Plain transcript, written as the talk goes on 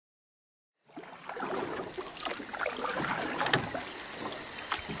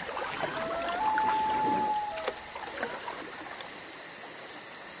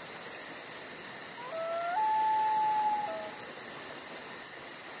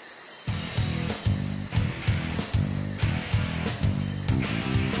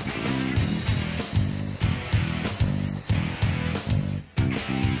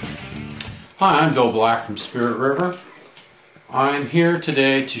Hi, I'm Bill Black from Spirit River. I'm here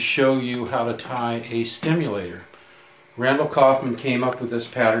today to show you how to tie a stimulator. Randall Kaufmann came up with this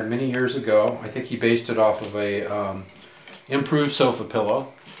pattern many years ago. I think he based it off of a improved sofa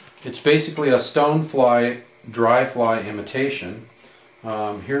pillow. It's basically a stone fly, dry fly imitation.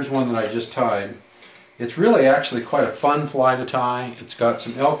 Here's one that I just tied. It's really actually quite a fun fly to tie. It's got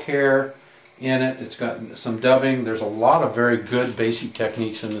some elk hair in it. It's got some dubbing. There's a lot of very good basic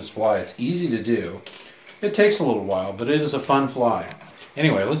techniques in this fly. It's easy to do. It takes a little while, but it is a fun fly.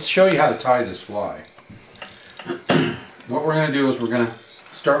 Anyway, let's show you how to tie this fly. What we're going to do is we're going to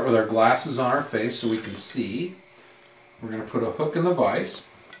start with our glasses on our face so we can see. We're going to put a hook in the vise.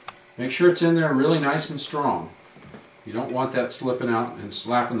 Make sure it's in there really nice and strong. You don't want that slipping out and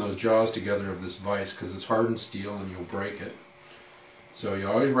slapping those jaws together of this vise because it's hardened steel and you'll break it. So you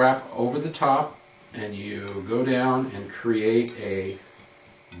always wrap over the top and you go down and create a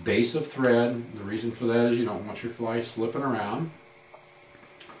base of thread. The reason for that is you don't want your fly slipping around.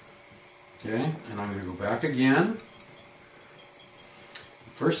 Okay, and I'm going to go back again.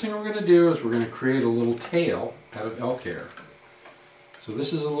 First thing we're going to do is we're going to create a little tail out of elk hair. So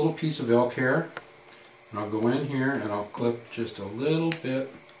this is a little piece of elk hair. And I'll go in here and I'll clip just a little bit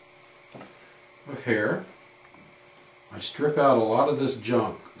of hair. I strip out a lot of this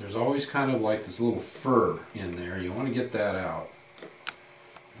junk. There's always kind of like this little fur in there. You want to get that out.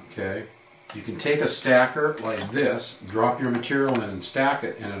 Okay. You can take a stacker like this, drop your material in and stack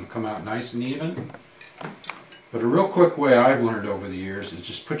it, and it'll come out nice and even. But a real quick way I've learned over the years is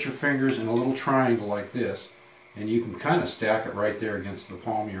just put your fingers in a little triangle like this, and you can kind of stack it right there against the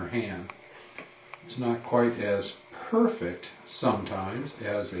palm of your hand. It's not quite as perfect sometimes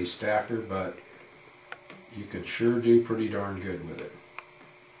as a stacker, but you could sure do pretty darn good with it.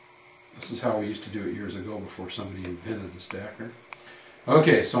 This is how we used to do it years ago before somebody invented the stacker.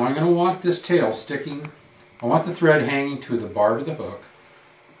 Okay, so I'm going to want this tail sticking. I want the thread hanging to the barb of the hook.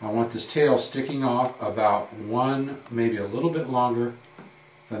 I want this tail sticking off about one, maybe a little bit longer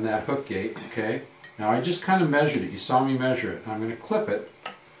than that hook gate. Okay. Now I just kind of measured it. You saw me measure it. I'm going to clip it.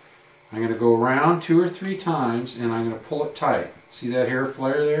 I'm going to go around 2 or 3 times and I'm going to pull it tight. See that hair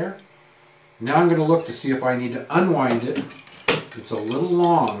flare there? Now I'm going to look to see if I need to unwind it. It's a little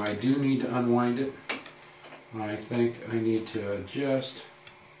long. I do need to unwind it. I think I need to adjust.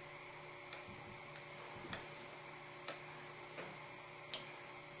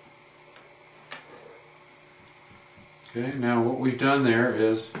 Okay, now what we've done there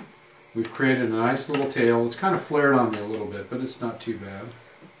is we've created a nice little tail. It's kind of flared on me a little bit, but it's not too bad.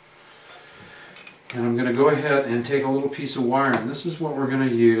 And I'm going to go ahead and take a little piece of wire, and this is what we're going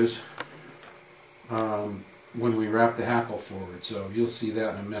to use when we wrap the hackle forward. So you'll see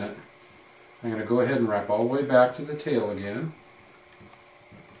that in a minute. I'm going to go ahead and wrap all the way back to the tail again.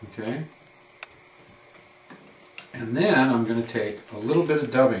 Okay. And then I'm going to take a little bit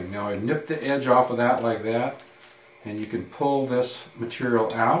of dubbing. Now I've nipped the edge off of that like that, and you can pull this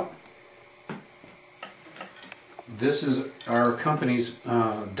material out. This is our company's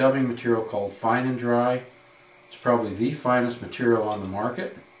dubbing material called Fine and Dry. It's probably the finest material on the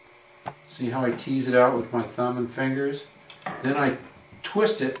market. See how I tease it out with my thumb and fingers? Then I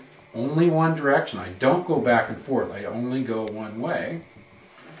twist it only one direction. I don't go back and forth. I only go one way.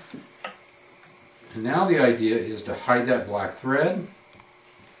 And now the idea is to hide that black thread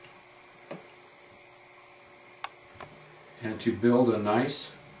and to build a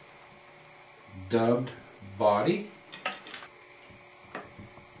nice dubbed body.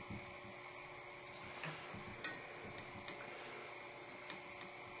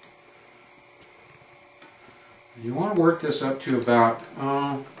 You want to work this up to about,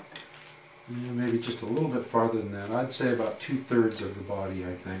 maybe just a little bit farther than that. I'd say about 2/3 of the body,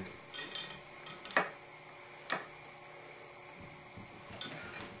 I think.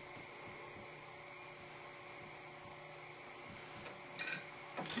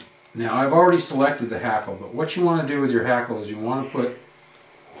 Now I've already selected the hackle, but what you want to do with your hackle is you want to put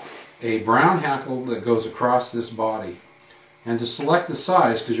a brown hackle that goes across this body. And to select the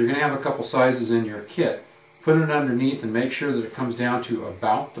size, because you're going to have a couple sizes in your kit, put it underneath and make sure that it comes down to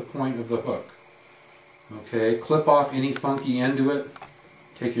about the point of the hook. Okay, clip off any funky end to it.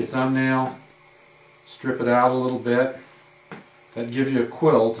 Take your thumbnail, strip it out a little bit. That gives you a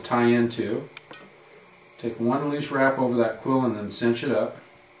quill to tie into. Take one loose wrap over that quill and then cinch it up.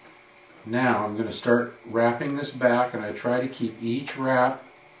 Now I'm going to start wrapping this back, and I try to keep each wrap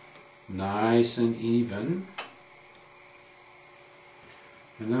nice and even.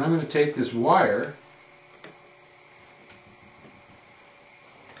 And then I'm going to take this wire,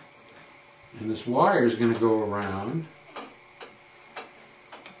 and this wire is going to go around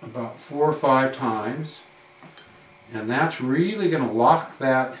about 4 or 5 times. And that's really going to lock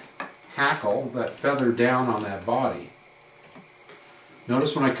that hackle, that feather, down on that body.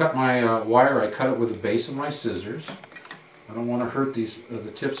 Notice when I cut my wire, I cut it with the base of my scissors. I don't want to hurt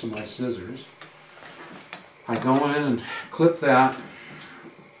the tips of my scissors. I go in and clip that,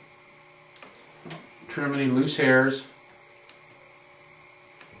 trim any loose hairs.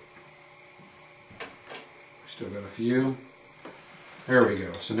 Still got a few. There we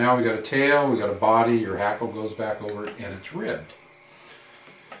go. So now we got a tail, we got a body, your hackle goes back over it, and it's ribbed.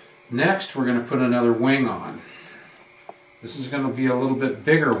 Next, we're going to put another wing on. This is going to be a little bit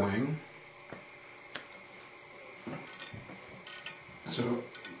bigger wing. So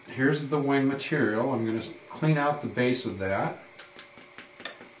here's the wing material. I'm going to clean out the base of that.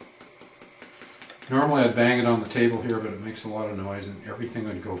 Normally I'd bang it on the table here, but it makes a lot of noise and everything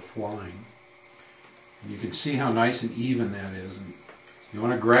would go flying. And you can see how nice and even that is. And you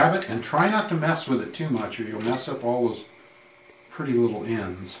want to grab it and try not to mess with it too much or you'll mess up all those pretty little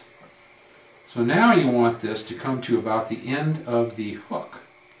ends. So now you want this to come to about the end of the hook.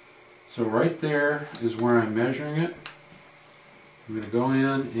 So right there is where I'm measuring it. I'm going to go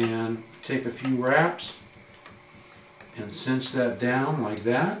in and take a few wraps and cinch that down like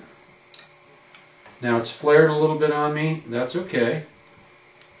that. Now it's flared a little bit on me. That's okay.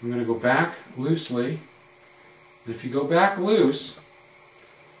 I'm going to go back loosely. And if you go back loose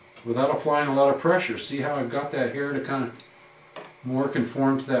without applying a lot of pressure, see how I've got that hair to kind of more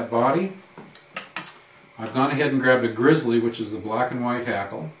conform to that body? I've gone ahead and grabbed a grizzly, which is the black and white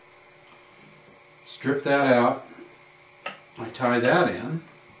hackle. Strip that out. I tie that in.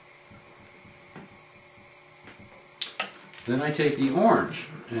 Then I take the orange,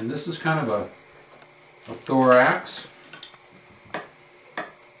 and this is kind of a thorax.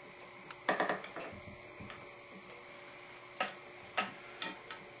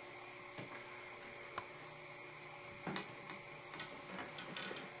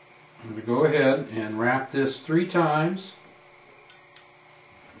 I'm going to go ahead and wrap this 3 times.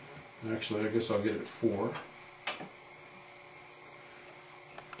 Actually, I guess I'll get it 4.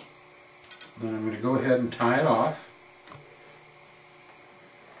 Then I'm going to go ahead and tie it off.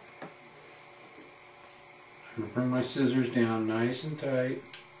 I'm going to bring my scissors down nice and tight.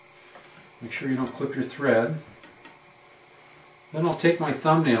 Make sure you don't clip your thread. Then I'll take my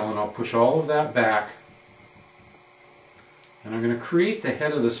thumbnail and I'll push all of that back. And I'm going to create the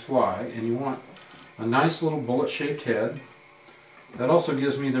head of this fly, and you want a nice little bullet-shaped head. That also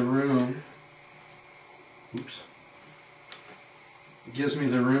gives me the room, gives me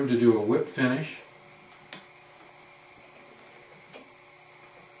the room to do a whip finish.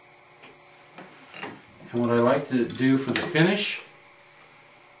 And what I like to do for the finish,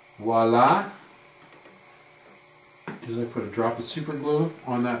 voila, is I put a drop of super glue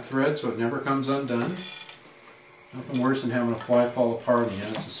on that thread so it never comes undone. Nothing worse than having a fly fall apart on you.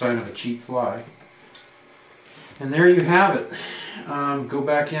 It's a sign of a cheap fly. And there you have it. Go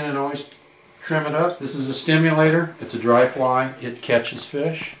back in and always trim it up. This is a Stimulator. It's a dry fly. It catches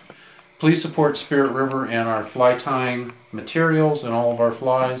fish. Please support Spirit River and our fly tying materials and all of our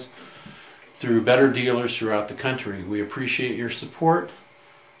flies through better dealers throughout the country. We appreciate your support.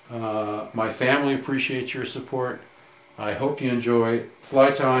 My family appreciates your support. I hope you enjoy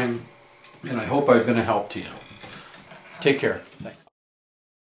fly tying, and I hope I've been a help to you. Take care. Thanks.